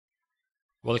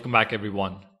Welcome back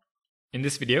everyone. In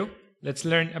this video, let's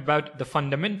learn about the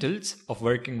fundamentals of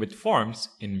working with forms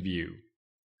in Vue.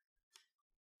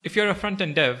 If you're a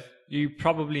front-end dev, you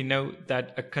probably know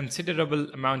that a considerable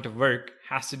amount of work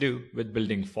has to do with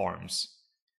building forms.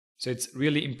 So it's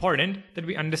really important that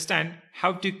we understand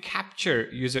how to capture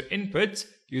user inputs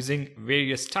using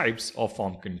various types of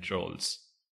form controls.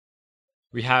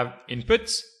 We have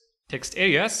inputs, text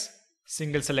areas,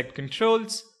 single select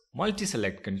controls,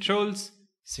 multi-select controls,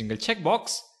 single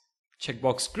checkbox,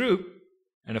 checkbox group,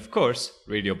 and of course,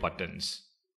 radio buttons.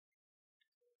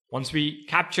 Once we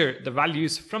capture the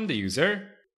values from the user,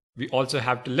 we also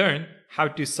have to learn how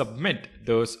to submit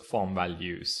those form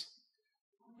values.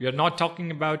 We are not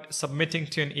talking about submitting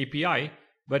to an API,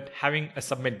 but having a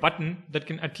submit button that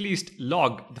can at least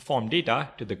log the form data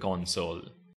to the console.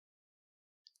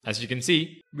 As you can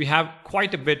see, we have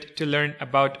quite a bit to learn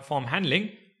about form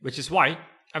handling, which is why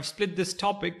I've split this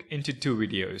topic into two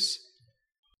videos.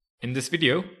 In this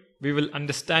video, we will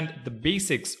understand the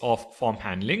basics of form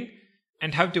handling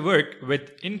and how to work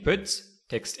with inputs,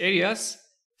 text areas,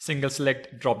 single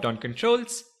select drop-down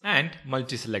controls, and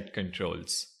multi-select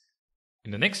controls.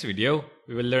 In the next video,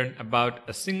 we will learn about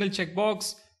a single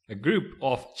checkbox, a group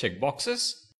of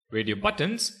checkboxes, radio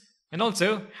buttons, and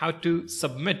also how to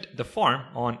submit the form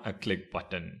on a click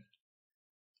button.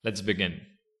 Let's begin.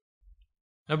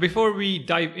 Now, before we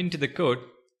dive into the code,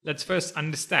 let's first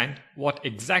understand what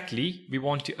exactly we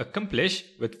want to accomplish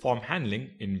with form handling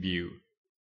in Vue.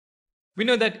 We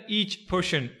know that each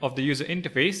portion of the user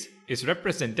interface is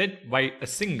represented by a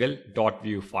single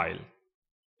 .vue file.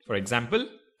 For example,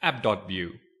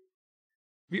 app.vue.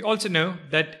 We also know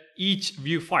that each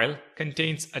Vue file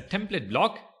contains a template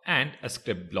block and a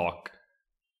script block.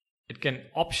 It can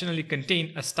optionally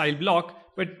contain a style block,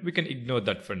 but we can ignore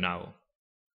that for now.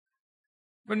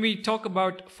 When we talk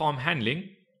about form handling,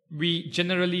 we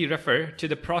generally refer to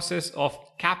the process of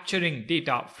capturing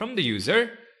data from the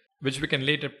user, which we can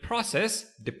later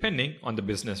process depending on the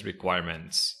business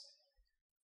requirements.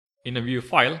 In a Vue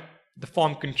file, the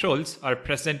form controls are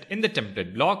present in the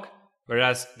template block,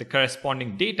 whereas the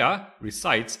corresponding data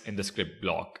resides in the script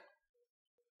block.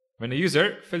 When a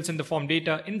user fills in the form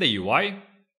data in the UI,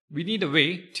 we need a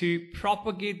way to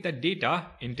propagate that data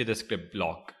into the script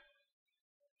block.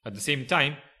 At the same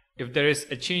time, if there is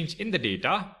a change in the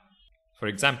data, for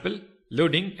example,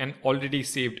 loading an already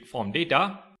saved form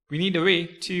data, we need a way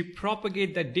to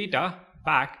propagate that data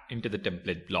back into the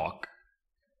template block.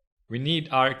 We need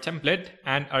our template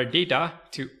and our data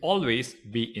to always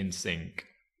be in sync.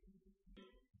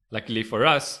 Luckily for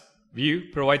us,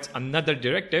 Vue provides another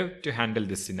directive to handle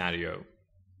this scenario.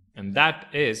 And that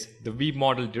is the Vue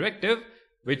Model Directive,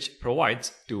 which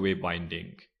provides two-way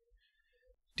binding.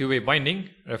 Two-way binding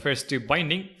refers to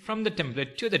binding from the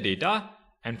template to the data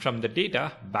and from the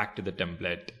data back to the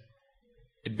template.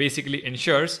 It basically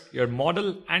ensures your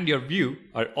model and your view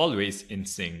are always in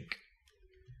sync.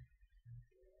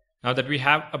 Now that we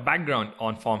have a background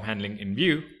on form handling in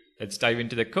Vue, let's dive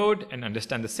into the code and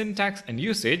understand the syntax and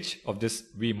usage of this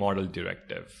Vue Model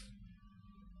Directive.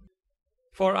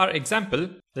 For our example,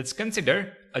 let's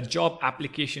consider a job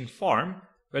application form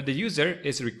where the user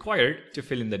is required to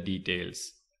fill in the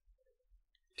details.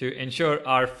 To ensure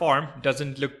our form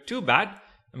doesn't look too bad,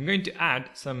 I'm going to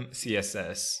add some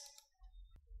CSS.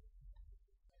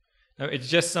 Now it's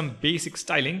just some basic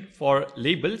styling for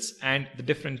labels and the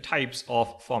different types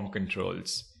of form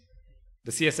controls.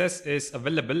 The CSS is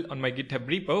available on my GitHub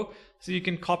repo, so you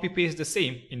can copy paste the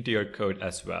same into your code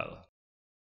as well.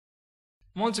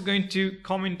 I'm also going to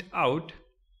comment out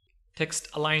text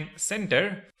align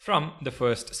center from the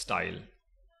first style.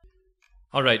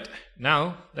 Alright,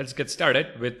 now let's get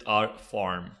started with our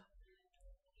form.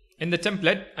 In the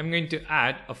template, I'm going to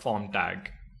add a form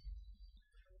tag.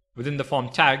 Within the form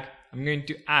tag, I'm going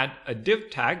to add a div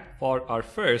tag for our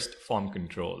first form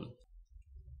control.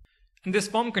 And this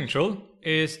form control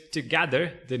is to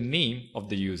gather the name of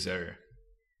the user.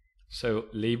 So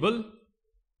label,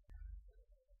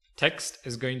 text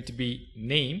is going to be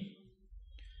name,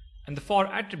 and the for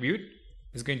attribute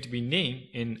is going to be name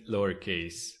in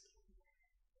lowercase.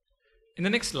 In the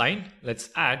next line, let's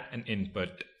add an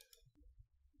input.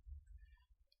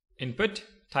 Input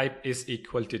type is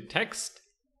equal to text.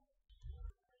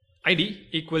 ID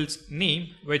equals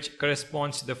name, which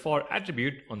corresponds to the for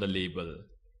attribute on the label.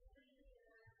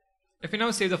 If we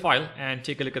now save the file and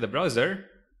take a look at the browser,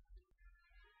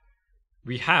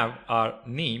 we have our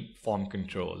name form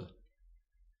control.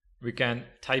 We can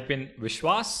type in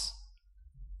Vishwas,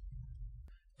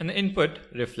 and the input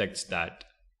reflects that.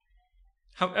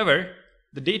 However,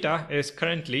 the data is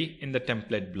currently in the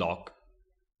template block.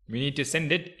 we need to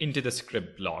send it into the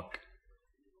script block.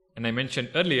 And I mentioned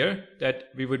earlier that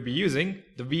we would be using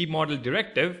the Vue Model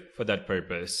Directive for that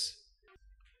purpose.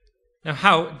 Now,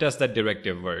 how does that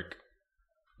directive work?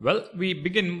 Well, we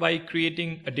begin by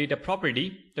creating a data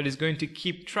property that is going to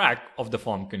keep track of the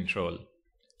form control.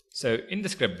 So in the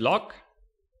script block,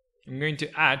 I'm going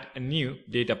to add a new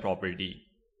data property.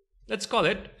 Let's call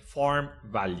it form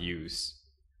values.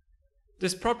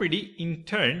 This property in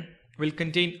turn will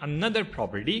contain another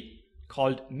property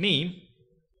called name,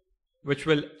 which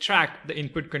will track the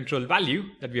input control value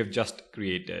that we have just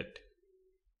created.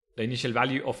 The initial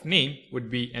value of name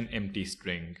would be an empty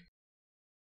string.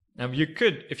 Now you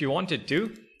could, if you wanted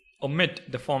to, omit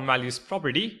the form values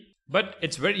property, but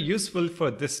it's very useful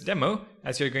for this demo,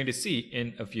 as you're going to see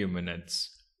in a few minutes.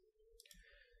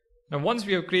 Now once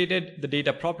we have created the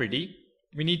data property,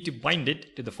 we need to bind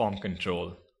it to the form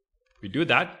control. We do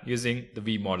that using the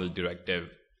Vue Model Directive.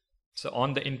 So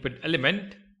on the input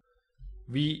element,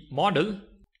 Vue Model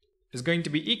is going to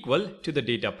be equal to the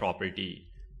data property,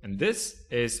 and this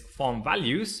is form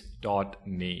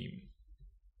values.name.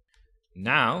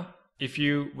 Now, if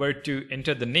you were to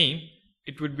enter the name,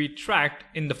 it would be tracked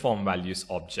in the form values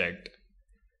object.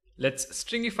 Let's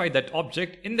stringify that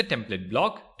object in the template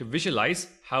block to visualize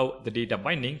how the data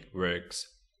binding works.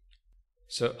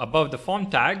 So above the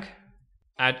form tag,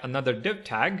 add another div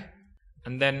tag,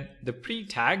 and then the pre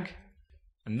tag,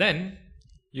 and then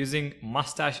using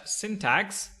mustache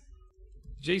syntax,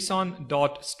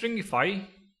 json.stringify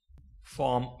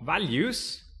form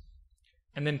values,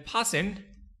 and then pass in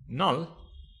null,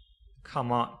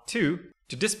 comma 2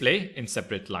 to display in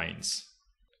separate lines.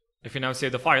 If you now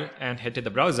save the file and head to the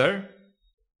browser,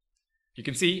 you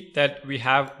can see that we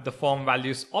have the form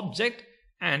values object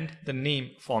and the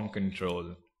name form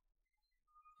control.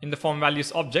 In the form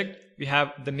values object, we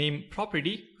have the name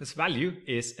property whose value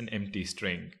is an empty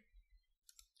string.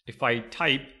 If I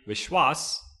type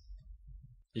Vishwas,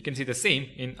 you can see the same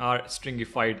in our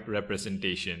stringified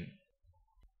representation.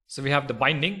 So we have the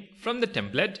binding from the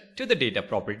template to the data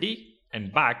property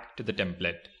and back to the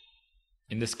template.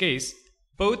 In this case,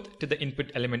 both to the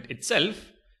input element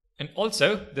itself and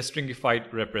also the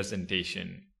stringified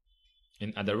representation.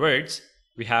 In other words,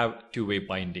 we have two-way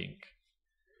binding.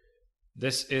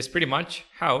 This is pretty much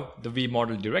how the Vue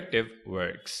Model Directive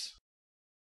works.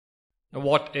 Now,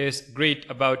 what is great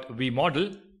about Vue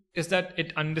Model is that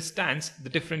it understands the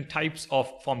different types of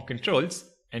form controls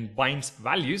and binds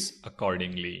values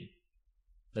accordingly.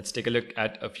 Let's take a look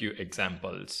at a few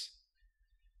examples.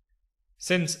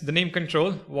 Since the name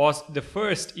control was the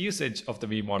first usage of the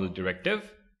Vue Model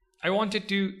Directive, I wanted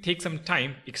to take some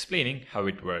time explaining how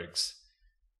it works.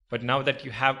 But now that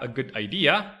you have a good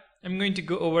idea, I'm going to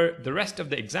go over the rest of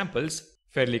the examples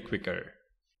fairly quicker.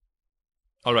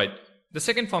 Alright, the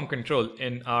second form control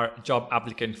in our job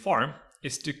applicant form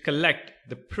is to collect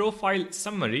the profile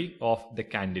summary of the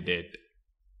candidate.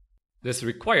 This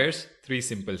requires 3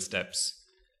 simple steps.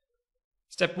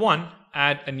 Step 1,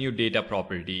 add a new data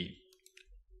property.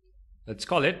 Let's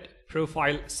call it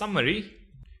profile summary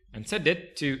and set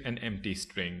it to an empty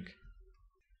string.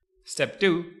 Step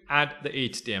 2, add the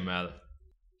HTML.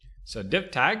 So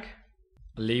div tag,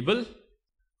 label,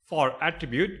 for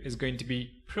attribute is going to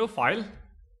be profile,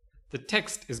 the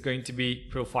text is going to be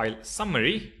profile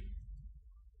summary,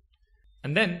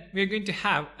 and then we are going to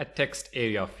have a text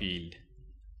area field.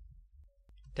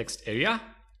 Text area,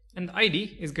 and the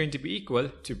ID is going to be equal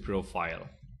to profile.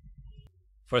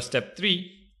 For step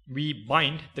 3, we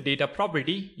bind the data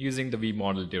property using the Vue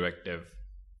Model Directive.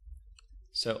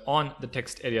 So on the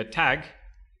text area tag,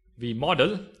 Vue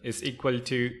Model is equal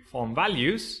to form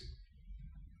values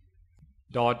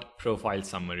dot profile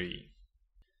summary.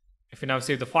 If you now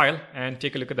save the file and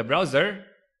take a look at the browser,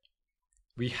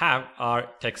 we have our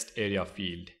text area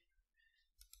field.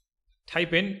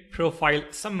 Type in profile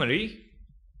summary,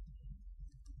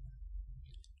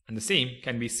 and the same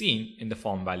can be seen in the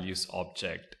form values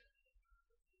object.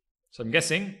 So I'm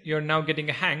guessing you're now getting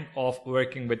a hang of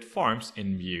working with forms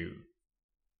in Vue.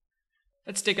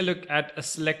 Let's take a look at a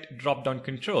select drop-down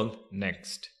control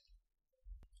next.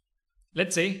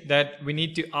 Let's say that we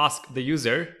need to ask the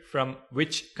user from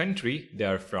which country they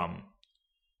are from.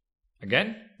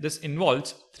 Again, this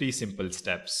involves 3 simple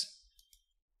steps.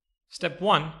 Step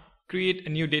 1, create a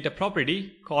new data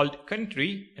property called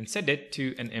country and set it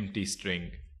to an empty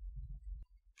string.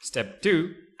 Step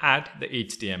 2, add the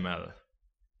HTML.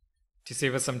 To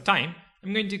save us some time,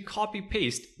 I'm going to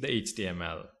copy-paste the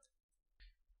HTML.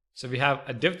 So we have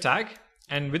a div tag,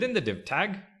 and within the div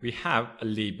tag, we have a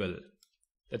label.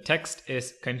 The text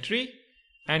is country,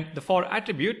 and the for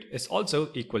attribute is also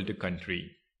equal to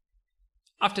country.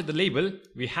 After the label,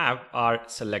 we have our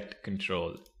select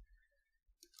control.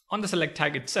 On the select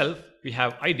tag itself, we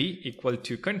have ID equal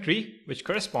to country, which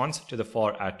corresponds to the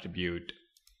for attribute.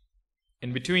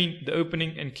 In between the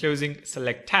opening and closing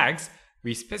select tags,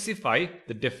 we specify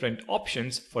the different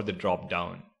options for the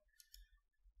drop-down.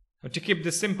 Now, to keep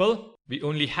this simple, we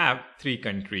only have 3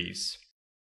 countries.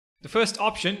 The first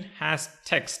option has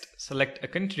text select a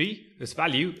country whose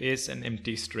value is an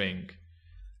empty string.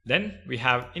 Then we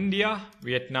have India,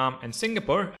 Vietnam, and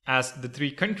Singapore as the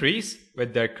 3 countries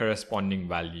with their corresponding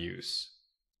values.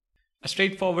 A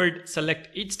straightforward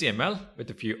select HTML with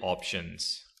a few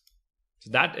options. So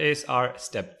that is our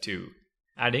step 2,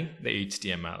 adding the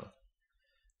HTML.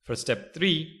 For step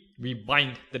 3, we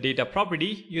bind the data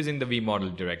property using the Model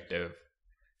Directive.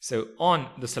 So on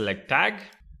the select tag,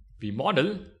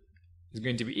 vModel is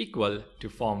going to be equal to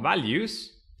form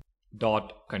values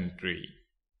dot country.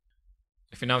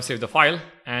 If we now save the file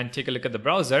and take a look at the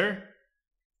browser,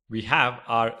 we have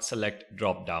our select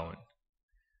drop-down.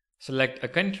 Select a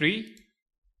country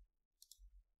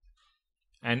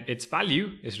and its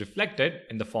value is reflected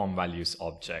in the form values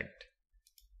object.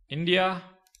 India,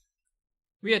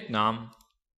 Vietnam,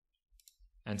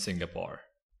 and Singapore.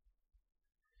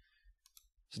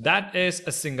 So that is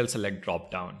a single select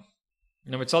drop-down.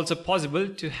 Now it's also possible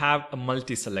to have a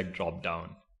multi-select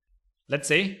drop-down. Let's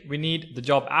say we need the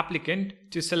job applicant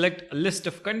to select a list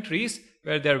of countries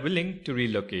where they're willing to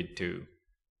relocate to.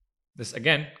 This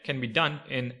again can be done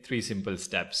in 3 simple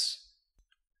steps.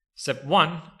 Step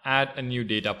 1, add a new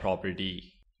data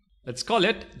property. Let's call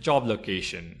it job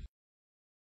location.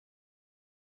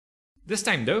 This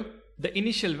time though, the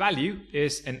initial value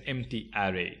is an empty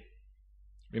array.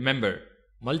 Remember,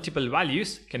 multiple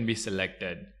values can be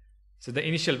selected. So the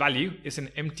initial value is an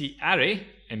empty array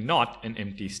and not an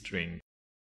empty string.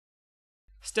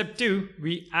 Step 2,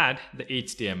 we add the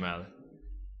HTML.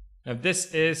 Now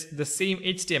this is the same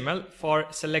HTML for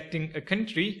selecting a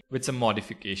country with some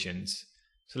modifications.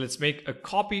 So let's make a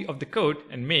copy of the code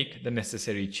and make the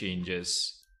necessary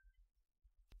changes.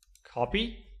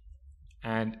 Copy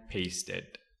and paste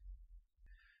it.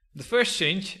 The first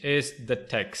change is the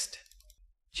text.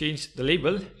 Change the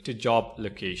label to job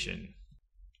location.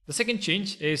 The second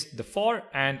change is the for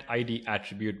and ID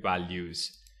attribute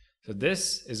values. So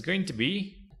this is going to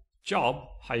be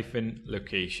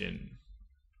job-location.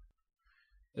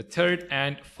 The third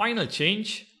and final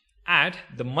change, add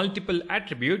the multiple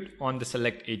attribute on the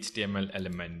select HTML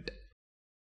element.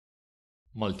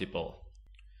 Multiple.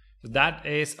 So that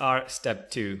is our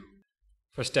step 2.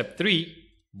 For step 3,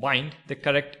 bind the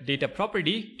correct data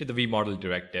property to the vModel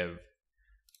directive.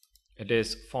 It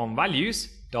is form values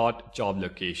dot job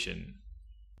location.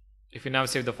 If we now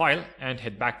save the file and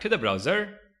head back to the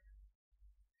browser,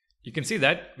 you can see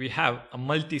that we have a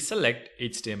multi-select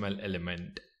HTML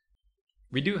element.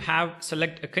 We do have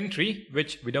select a country,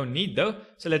 which we don't need though,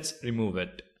 so let's remove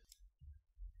it.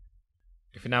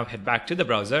 If we now head back to the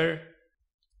browser,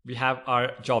 we have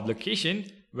our job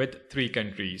location with 3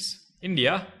 countries: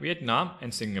 India, Vietnam,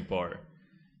 and Singapore.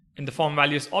 In the form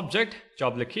values object,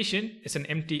 job location is an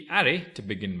empty array to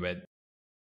begin with.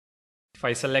 If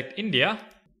I select India,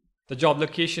 the job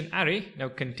location array now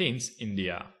contains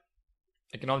India.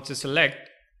 I can also select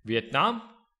Vietnam,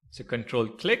 so control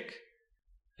click,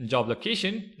 and job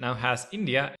location now has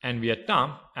India and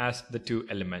Vietnam as the 2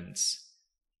 elements.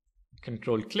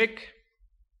 Control click,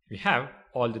 we have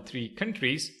all the 3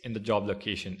 countries in the job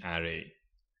location array.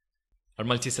 Our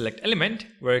multi-select element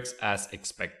works as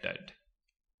expected.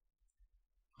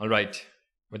 Alright,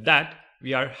 with that,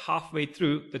 we are halfway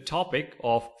through the topic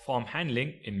of form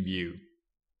handling in Vue.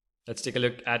 Let's take a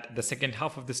look at the second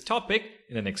half of this topic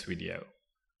in the next video.